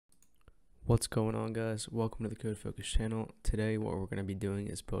What's going on, guys? Welcome to the Code Focus channel. Today what we're going to be doing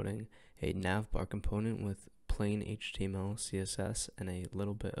is building a navbar component with plain HTML, CSS, and a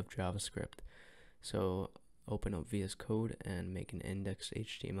little bit of JavaScript. So open up VS Code and make an indexed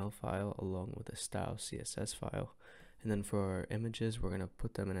HTML file along with a style CSS file. And then for our images, we're going to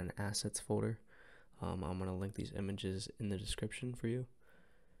put them in an assets folder. I'm going to link these images in the description for you.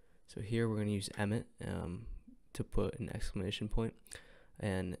 So here we're going to use Emmet to put an exclamation point,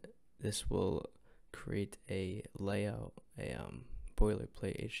 and this will create a layout,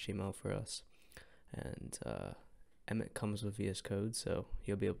 boilerplate HTML for us. And Emmet comes with VS Code, so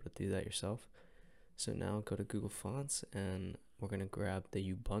you'll be able to do that yourself. So now go to Google Fonts, and we're going to grab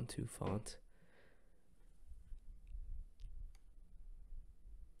the Ubuntu font.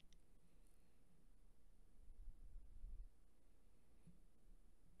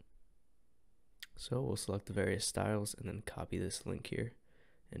 So we'll select the various styles and then copy this link here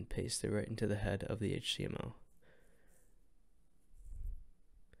and paste it right into the head of the HTML.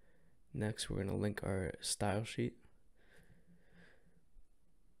 Next, we're going to link our style sheet.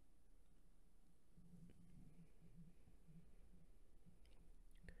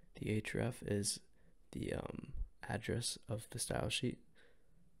 The href is the address of the style sheet.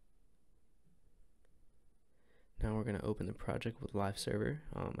 Now we're going to open the project with Live Server.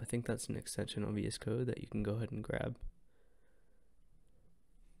 I think that's an extension of VS Code that you can go ahead and grab.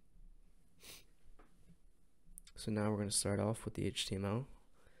 So now we're going to start off with the HTML,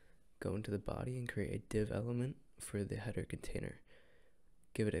 go into the body and create a div element for the header container.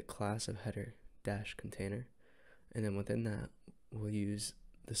 Give it a class of header dash container, and then within that we'll use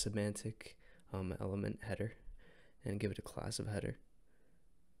the semantic element header and give it a class of header.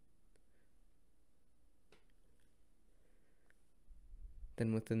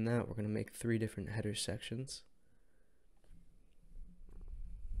 Then within that we're going to make 3 different header sections.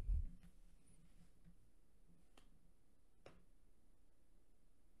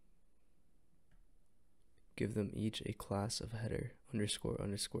 Give them each a class of header underscore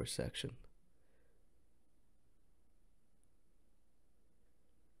underscore section.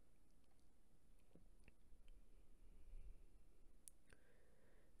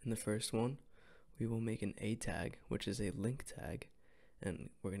 In the first one, we will make an A tag, which is a link tag,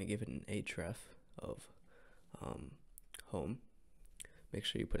 and we're going to give it an href of home. Make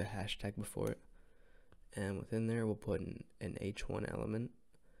sure you put a hashtag before it. And within there, we'll put an h1 element,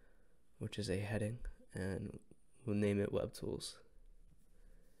 which is a heading, and we'll name it Web Tools.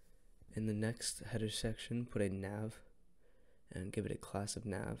 In the next header section, put a nav and give it a class of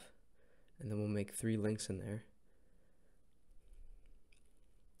nav, and then we'll make 3 links in there,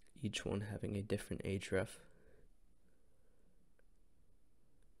 each one having a different href.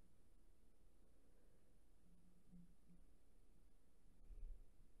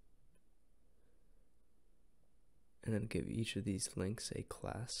 And then give each of these links a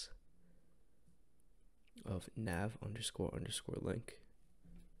class of nav underscore underscore link.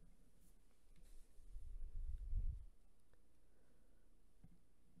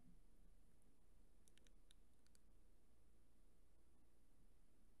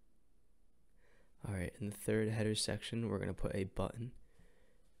 Alright, in the third header section, we're going to put a button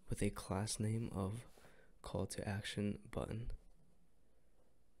with a class name of call to action button.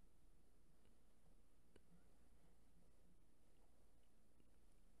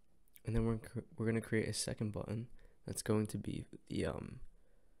 And then we're going to create a second button that's going to be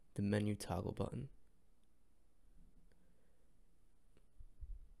the menu toggle button.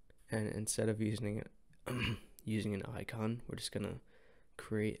 And instead of using using an icon, we're just going to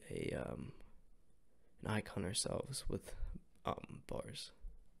create an icon ourselves with bars.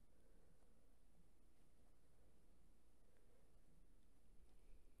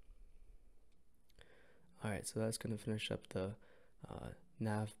 Alright, so that's going to finish up the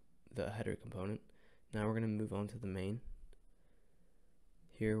the header component. Now we're going to move on to the main.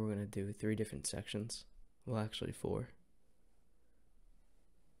 Here we're going to do 3 different sections. Well, actually 4.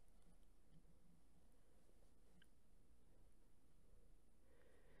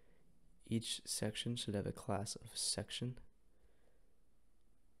 Each section should have a class of section.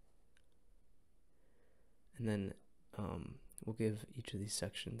 And then we'll give each of these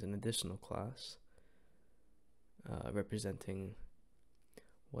sections an additional class representing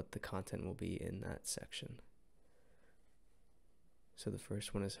what the content will be in that section. So the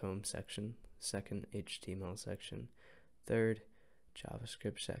first one is home section, second HTML section, third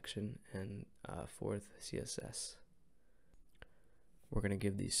JavaScript section, and fourth CSS. We're going to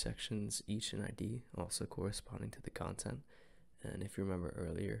give these sections each an ID, also corresponding to the content. And if you remember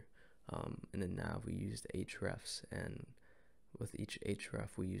earlier, in the nav we used hrefs, and with each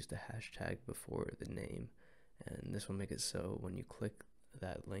href we used a hashtag before the name, and this will make it so when you click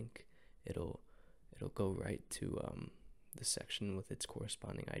that link, it'll go right to the section with its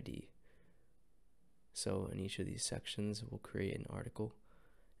corresponding ID. So in each of these sections we'll create an article,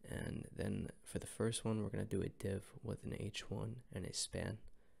 and then for the first one we're going to do a div with an h1 and a span.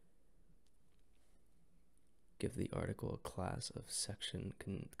 Give the article a class of section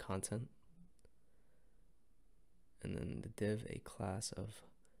content, and then the div a class of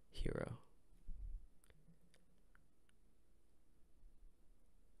hero.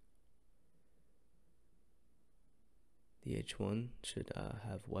 The h1 should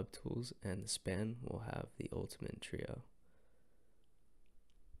have web tools, and the span will have the ultimate trio.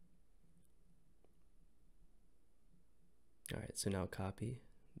 Alright, so now copy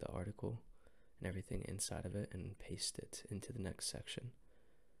the article and everything inside of it and paste it into the next section.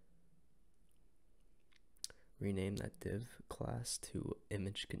 Rename that div class to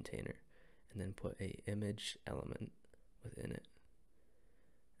image container, and then put a image element within it.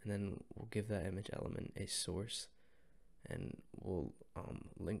 And then we'll give that image element a source, and we'll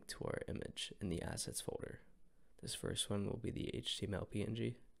link to our image in the assets folder. This first one will be the HTML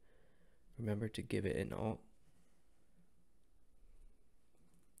PNG. Remember to give it an alt.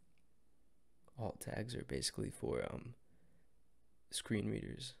 Alt tags are basically for screen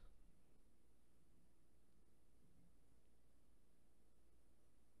readers.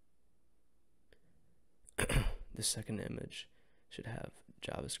 The second image should have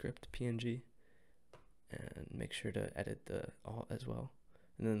JavaScript PNG, and make sure to edit the alt as well.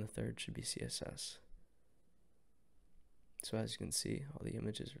 And then the third should be CSS. So as you can see, all the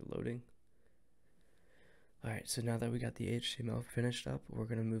images are loading. Alright, so now that we got the HTML finished up, we're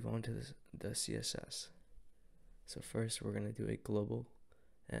going to move on to the CSS. So first we're going to do a global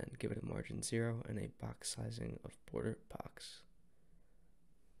and give it a margin 0 and a box sizing of border box.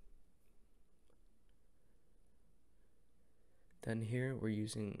 Then here we're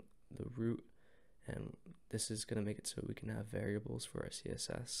using the root, and this is going to make it so we can have variables for our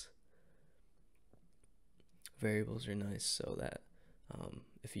CSS. Variables are nice so that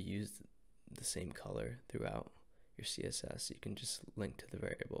if you use the same color throughout your CSS, you can just link to the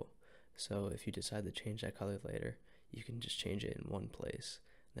variable. So if you decide to change that color later, you can just change it in one place,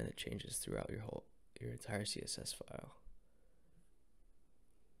 then it changes throughout your entire CSS file.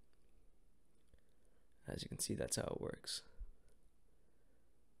 As you can see, that's how it works.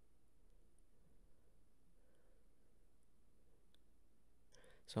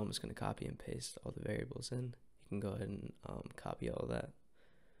 So I'm just going to copy and paste all the variables in. You can go ahead and copy all of that.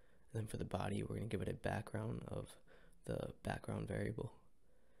 And then for the body, we're going to give it a background of the background variable.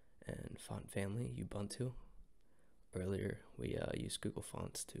 And font family, Ubuntu. Earlier, we used Google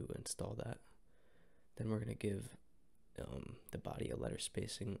Fonts to install that. Then we're going to give the body a letter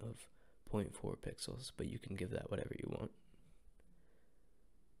spacing of 0.4 pixels, but you can give that whatever you want.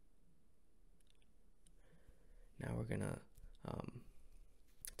 Now we're going to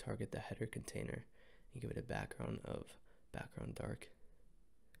target the header container and give it a background of background dark,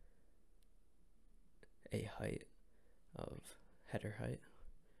 a height of header height.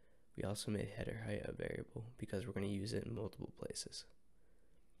 We also made header height a variable because we're going to use it in multiple places.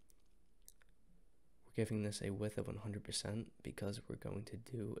 We're giving this a width of 100% because we're going to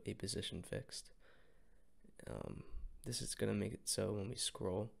do a position fixed. This is going to make it so when we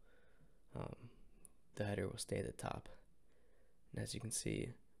scroll, the header will stay at the top. And as you can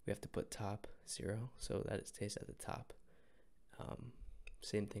see, we have to put top 0 so that it stays at the top.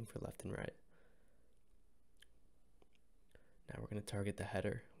 Same thing for left and right. Now we're going to target the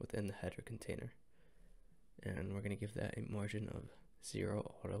header within the header container, and we're going to give that a margin of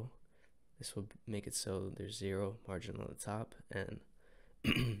 0 auto. This will make it so there's 0 margin on the top and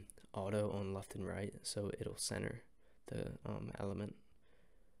auto on left and right, so it'll center the element.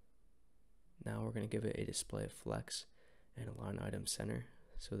 Now we're going to give it a display of flex and a line item center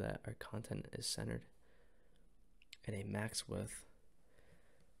so that our content is centered, and a max width,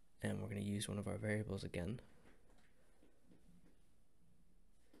 and we're going to use one of our variables again.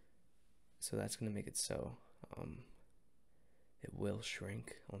 So that's going to make it so it will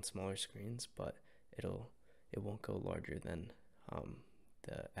shrink on smaller screens, but it won't go larger than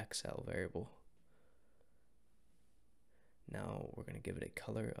the XL variable. Now we're going to give it a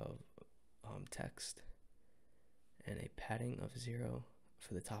color of text and a padding of 0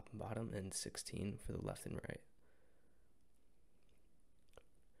 for the top and bottom and 16 for the left and right.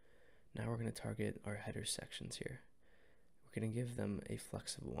 Now we're going to target our header sections here. We're going to give them a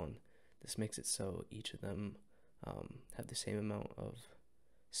flex of 1. This makes it so each of them have the same amount of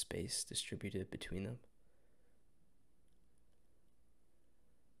space distributed between them.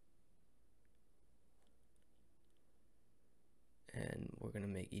 we're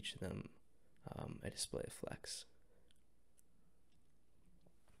going to make each of them a display of flex.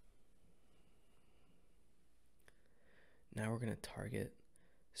 Now we're going to target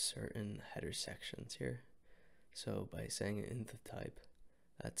certain header sections here. So by saying in the type,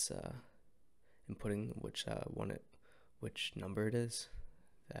 that's inputting which number it is,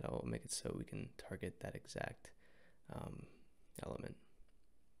 that'll make it so we can target that exact element.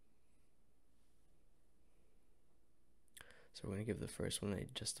 So we're going to give the first one a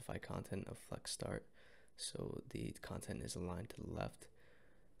justify content of flex start, so the content is aligned to the left.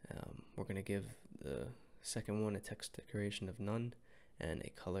 We're going to give the second one a text decoration of none and a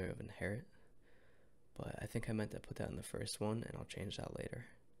color of inherit, but I think I meant to put that in the first one, and I'll change that later.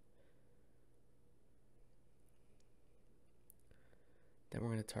 Then we're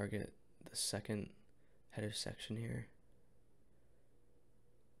going to target the second header section here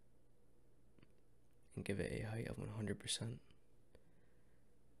and give it a height of 100%,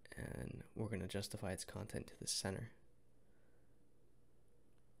 and we're going to justify its content to the center.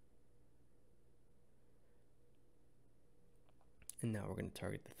 And now we're going to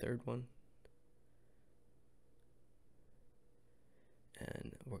target the third one,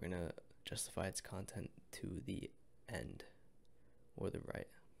 and we're going to justify its content to the end or the right.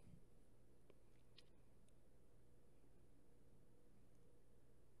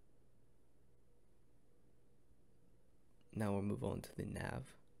 Now we'll move on to the nav.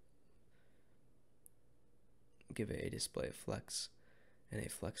 Give it a display of flex and a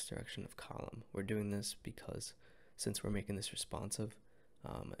flex direction of column. We're doing this because since we're making this responsive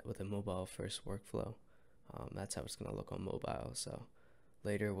with a mobile first workflow, that's how it's going to look on mobile. So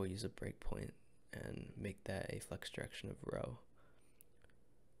later we'll use a breakpoint and make that a flex direction of row.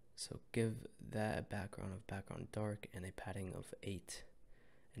 So give that a background dark and a padding of 8.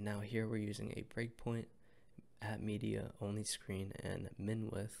 And now here we're using a breakpoint at media only screen and min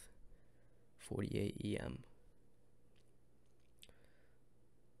width 48 EM.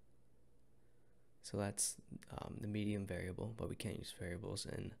 So that's the medium variable, but we can't use variables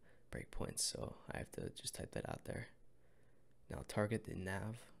in breakpoints, so I have to just type that out there. Now target the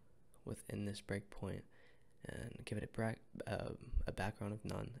nav within this breakpoint and give it a background of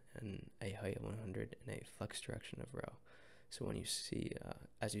none and a height of 100 and a flex direction of row. So when you see,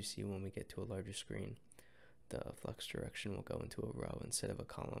 as you see when we get to a larger screen, the flex direction will go into a row instead of a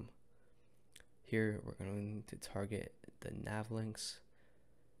column. Here we're going to target the nav links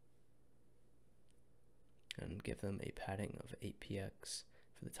and give them a padding of 8px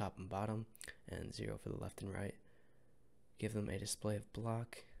for the top and bottom and 0 for the left and right. Give them a display of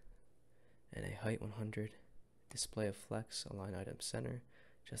block and a height 100, display of flex, align item center,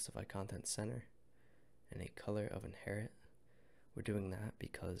 justify content center, and a color of inherit. We're doing that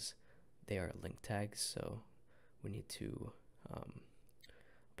because they are link tags, so we need to,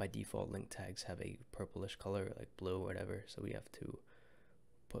 by default, link tags have a purplish color, like blue or whatever, so we have to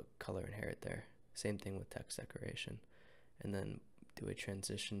put color inherit there. Same thing with text decoration. And then do a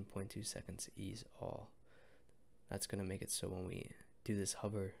transition 0.2 seconds ease all. That's going to make it so when we do this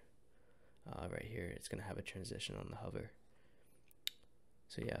hover right here, it's going to have a transition on the hover.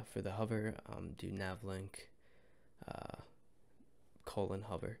 So yeah, for the hover, do navlink colon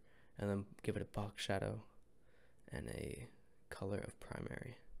hover, and then give it a box shadow and a color of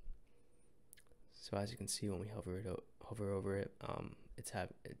primary. So as you can see, when we hover over it,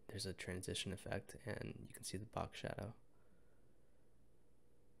 there's a transition effect, and you can see the box shadow.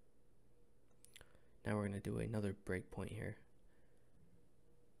 Now we're going to do another breakpoint here.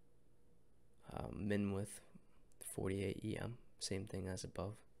 Min width 48 EM, same thing as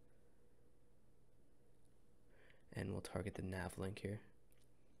above. And we'll target the nav link here.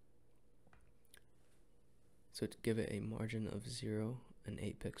 So to give it a margin of 0 and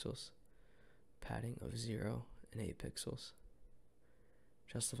 8 pixels, padding of 0 and 8 pixels,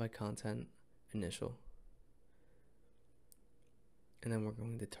 justify content initial, and then we're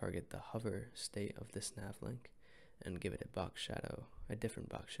going to target the hover state of this nav link and give it a box shadow, a different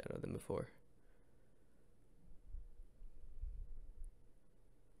box shadow than before.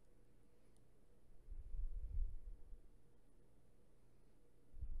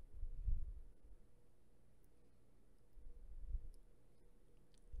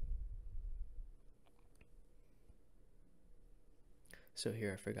 So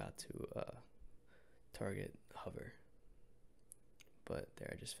here I forgot to target hover, but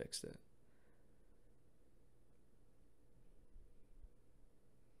there I just fixed it.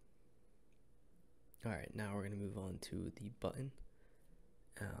 Alright, now we're going to move on to the button,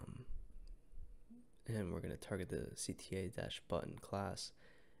 and we're going to target the CTA-button class.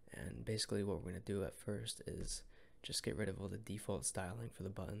 And basically what we're going to do at first is just get rid of all the default styling for the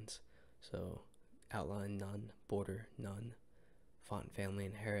buttons. So outline none, border none, font family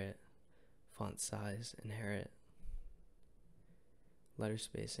inherit, font size inherit, letter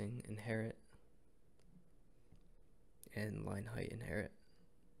spacing inherit, and line height inherit.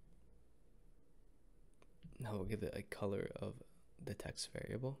 Now we'll give it a color of the text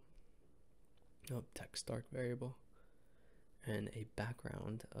variable, text dark variable, and a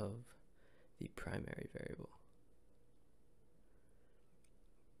background of the primary variable.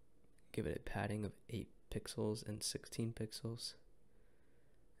 Give it a padding of 8 pixels and 16 pixels,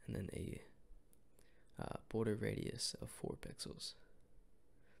 and then a border radius of 4 pixels.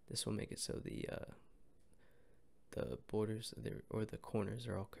 This will make it so the borders or the corners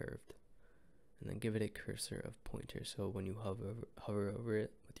are all curved. And then give it a cursor of pointer, so when you hover over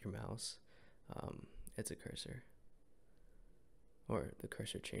it with your mouse, it's a cursor, or the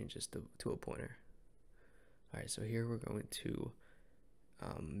cursor changes to a pointer. Alright, so here we're going to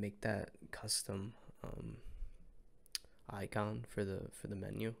make that custom icon for the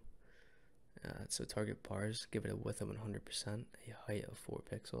menu. So target bars, give it a width of 100%, a height of 4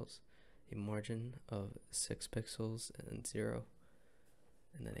 pixels, a margin of 6 pixels and 0,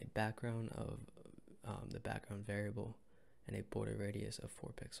 and then a background of the background variable, and a border radius of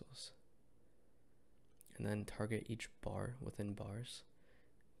 4 pixels. And then target each bar within bars,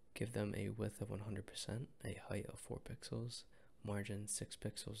 give them a width of 100%, a height of 4 pixels, margin 6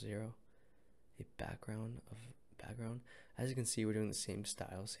 pixels 0, a background. As you can see, we're doing the same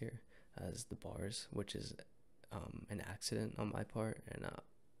styles here as the bars, which is an accident on my part, and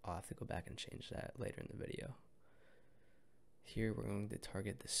I'll have to go back and change that later in the video. Here we're going to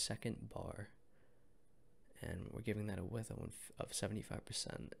target the second bar, and we're giving that a width of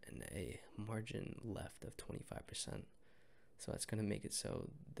 75% and a margin left of 25%. So that's going to make it so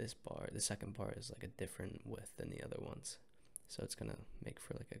this bar, the second bar, is like a different width than the other ones. So it's going to make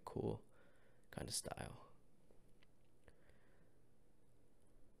for like a cool kind of style.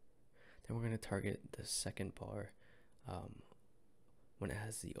 Then we're going to target the second bar when it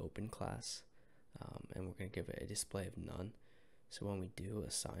has the open class, and we're going to give it a display of none. So when we do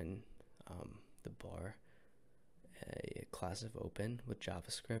assign the bar a class of open with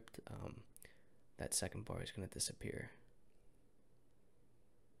JavaScript, that second bar is going to disappear.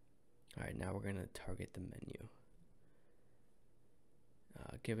 Alright, now we're going to target the menu.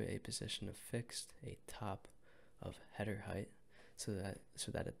 Give it a position of fixed, a top of header height, so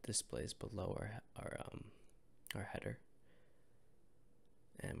that it displays below our header.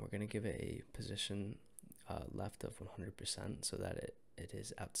 And we're going to give it a position left of 100%, so that it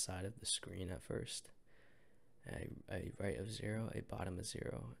is outside of the screen at first. A right of 0, a bottom of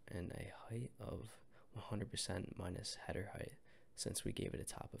 0, and a height of 100% minus header height, since we gave it a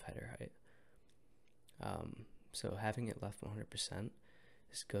top of header height. So having it left 100%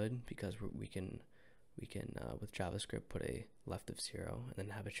 is good, because we can with JavaScript put a left of 0 and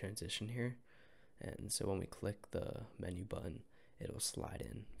then have a transition here, and so when we click the menu button, it'll slide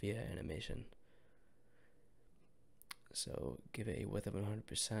in via animation. So give it a width of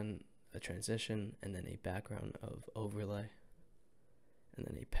 100%, a transition, and then a background of overlay, and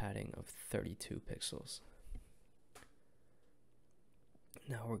then a padding of 32 pixels.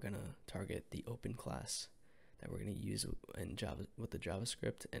 Now we're going to target the open class that we're going to use in Java with the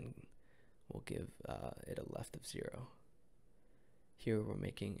JavaScript, and we'll give it a left of 0. Here we're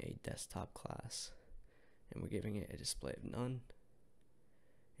making a desktop class, and we're giving it a display of none,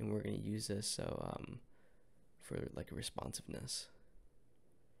 and we're going to use this for like a responsiveness.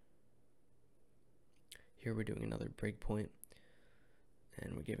 Here we're doing another breakpoint,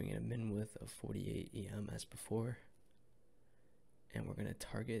 and we're giving it a min width of 48 EM as before, and we're going to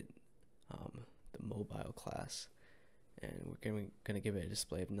target the mobile class, and we're going to give it a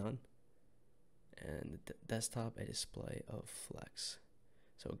display of none, and the desktop a display of flex.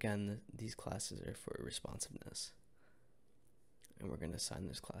 So again, these classes are for responsiveness, and we're going to assign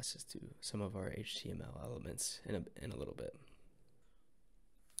those classes to some of our HTML elements in a little bit.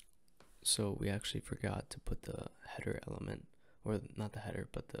 So we actually forgot to put the header element, or not the header,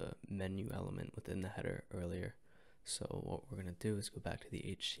 but the menu element within the header earlier. So what we're going to do is go back to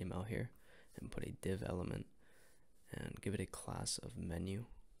the HTML here and put a div element and give it a class of menu.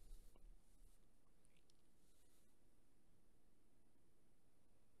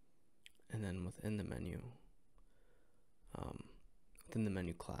 And then within the menu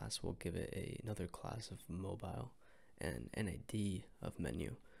class, we'll give it another class of mobile and an ID of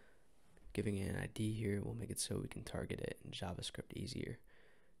menu. Giving it an ID here will make it so we can target it in JavaScript easier.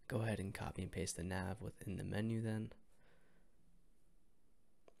 Go ahead and copy and paste the nav within the menu then.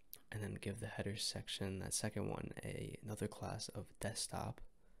 and then give the header section, that second one, another class of desktop.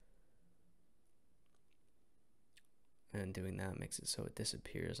 And doing that makes it so it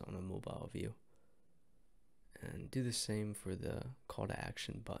disappears on a mobile view. And do the same for the call to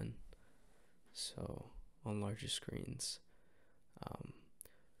action button. So on larger screens,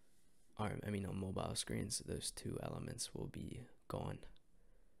 on mobile screens, those two elements will be gone.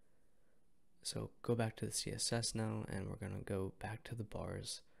 So go back to the CSS now, and we're going to go back to the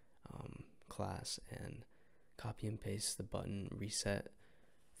bars class and copy and paste the button reset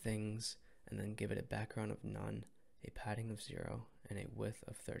things, and then give it a background of none, a padding of 0, and a width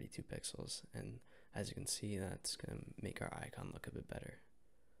of 32 pixels. And as you can see, that's going to make our icon look a bit better.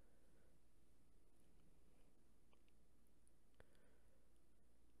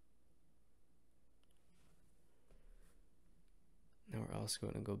 Now we're also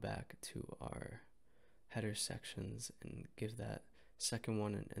going to go back to our header sections and give that second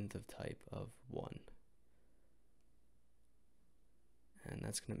one an nth of type of 1. And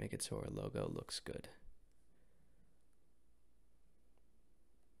that's going to make it so our logo looks good.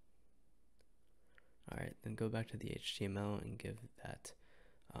 Alright, then go back to the HTML and give that,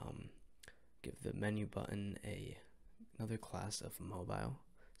 give the menu button another class of mobile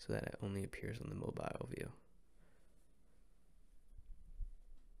so that it only appears on the mobile view.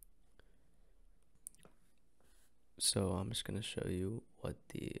 So I'm just going to show you what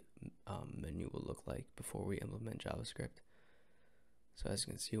the menu will look like before we implement JavaScript. So as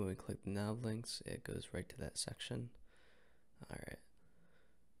you can see, when we click the nav links, it goes right to that section. Alright.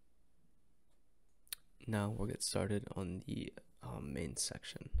 Now we'll get started on the main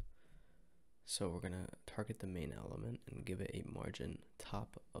section. So we're going to target the main element and give it a margin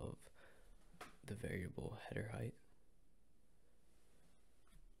top of the variable header height.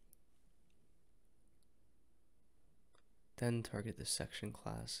 Then target the section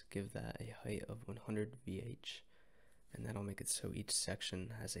class, give that a height of 100 VH, and that'll make it so each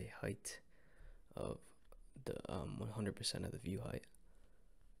section has a height of the 100% of the view height.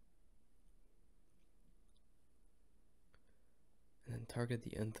 And then target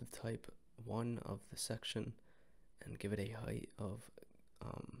the nth of type 1 of the section and give it a height of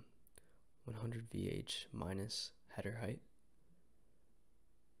 100 VH minus header height.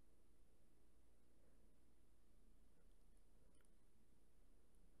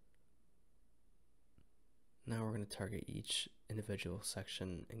 Now we're going to target each individual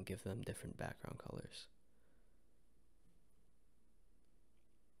section and give them different background colors.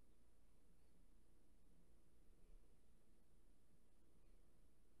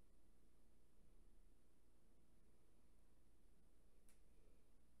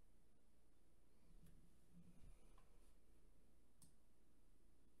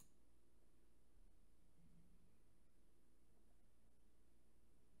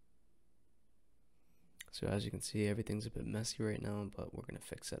 So as you can see, everything's a bit messy right now, but we're going to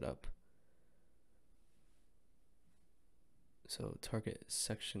fix it up. So target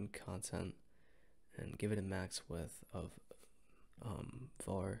section content and give it a max width of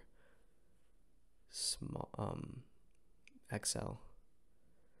var XL,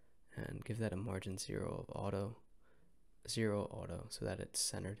 and give that a margin 0 of auto, 0 auto, so that it's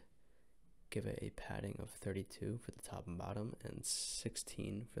centered. Give it a padding of 32 for the top and bottom and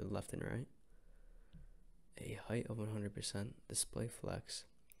 16 for the left and right. A height of 100%, display flex,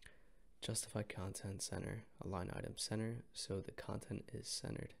 justify content center, align item center, so the content is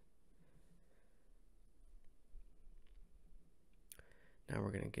centered. Now we're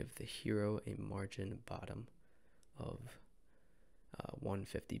going to give the hero a margin bottom of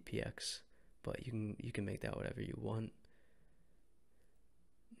 150 px, but you can make that whatever you want.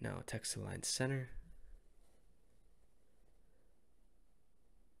 Now text align center,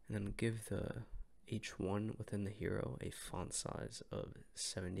 and then give the H1 within the hero a font size of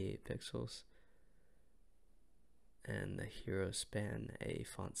 78 pixels, and the hero span a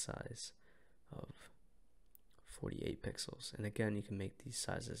font size of 48 pixels. And again, you can make these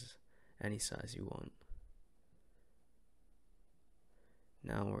sizes any size you want.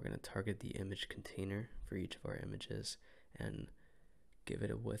 Now we're going to target the image container for each of our images and give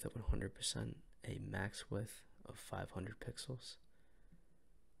it a width of 100%, a max width of 500 pixels,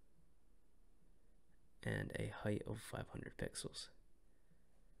 and a height of 500 pixels.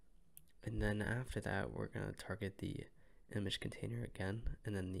 And then after that, we're going to target the image container again,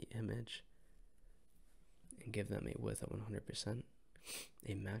 and then the image, and give them a width of 100%,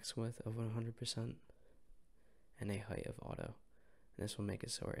 a max width of 100%, and a height of auto. And this will make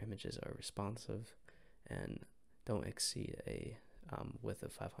it so our images are responsive and don't exceed a width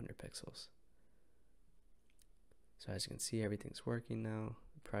of 500 pixels. So as you can see, everything's working now.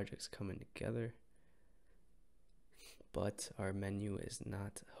 project's coming together, but our menu is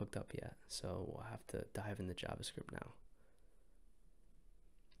not hooked up yet, so we'll have to dive into JavaScript now.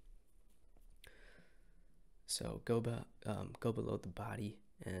 So go below the body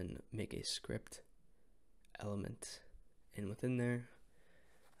and make a script element, and within there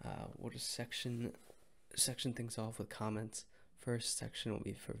we'll just section things off with comments. First section will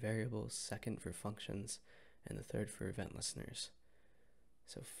be for variables, second for functions, and the third for event listeners.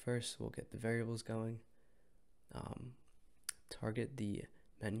 So first we'll get the variables going. Target the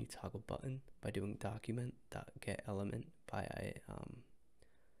menu toggle button by doing document.getElement by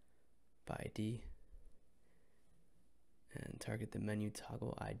ID, and target the menu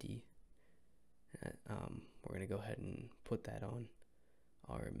toggle ID. We're going to go ahead and put that on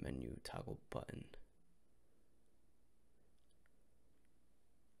our menu toggle button.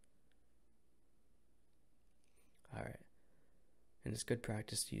 Alright, and it's good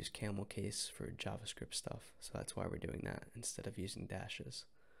practice to use camel case for JavaScript stuff, so that's why we're doing that instead of using dashes.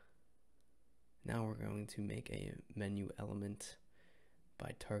 Now we're going to make a menu element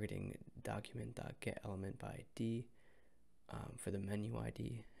by targeting document.getElement by ID for the menu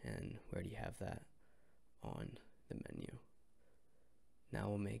ID, and we already have that on the menu. Now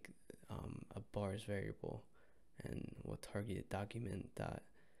we'll make a bars variable, and we'll target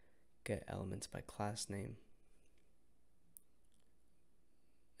document.getElements by class name,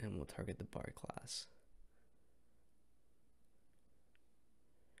 and we'll target the bar class.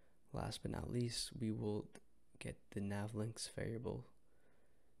 Last but not least, we will get the navlinks variable,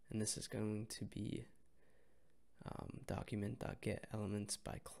 and this is going to be document.getElements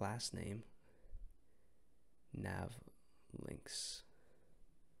by class name navlinks,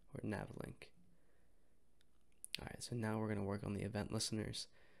 or navlink. Alright, so now we're going to work on the event listeners.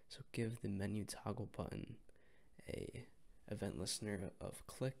 So give the menu toggle button a event listener of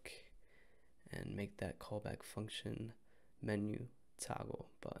click, and make that callback function menu toggle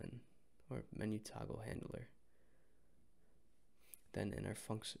button, or menu toggle handler. Then in our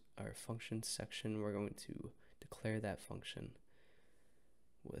function section, we're going to declare that function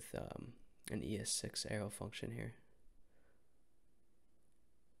with an ES6 arrow function here.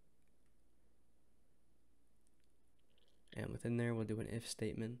 And within there, we'll do an if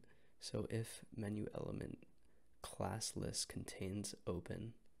statement. So if menu element class list contains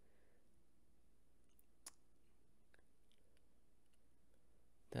open,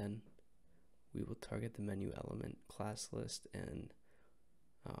 then we will target the menu element class list, and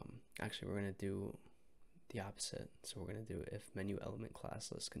actually we're going to do the opposite. So we're going to do if menu element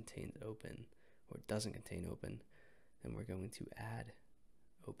class list contains open, or doesn't contain open, then we're going to add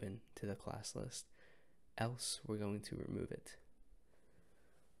open to the class list, else we're going to remove it.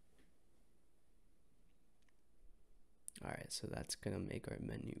 Alright, so that's going to make our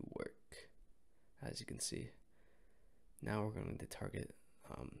menu work, as you can see. Now we're going to target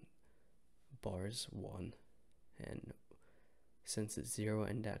bars 1, and since it's 0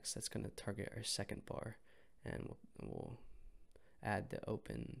 index, that's going to target our second bar, and we'll add the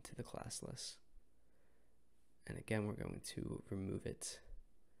open to the class list. And again, we're going to remove it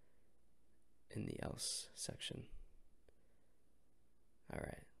in the else section.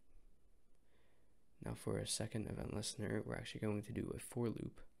 Alright. Now for a second event listener, we're actually going to do a for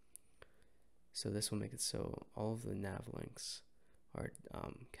loop. So this will make it so all of the nav links are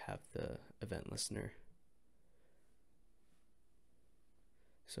have the event listener.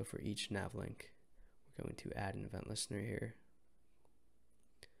 So for each nav link, we're going to add an event listener here.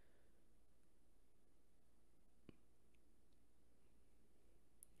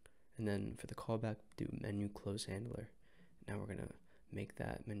 And then for the callback, do menu close handler. Now we're going to make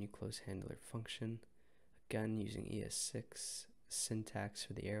that menu close handler function, again using ES6 syntax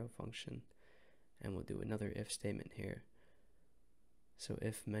for the arrow function, and we'll do another if statement here. So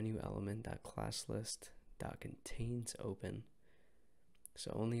if menu element.classlist.contains open,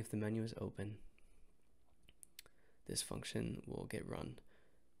 so only if the menu is open, this function will get run.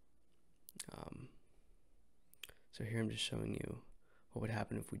 So here I'm just showing you what would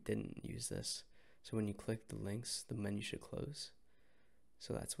happen if we didn't use this. So when you click the links, the menu should close.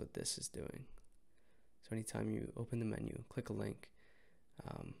 So that's what this is doing. So anytime you open the menu, click a link,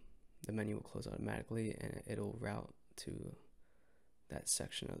 the menu will close automatically, and it'll route to that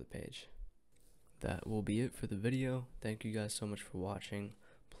section of the page. That will be it for the video. Thank you guys so much for watching.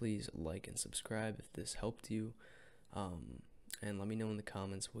 Please like and subscribe if this helped you. And let me know in the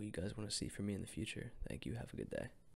comments what you guys want to see from me in the future. Thank you. Have a good day.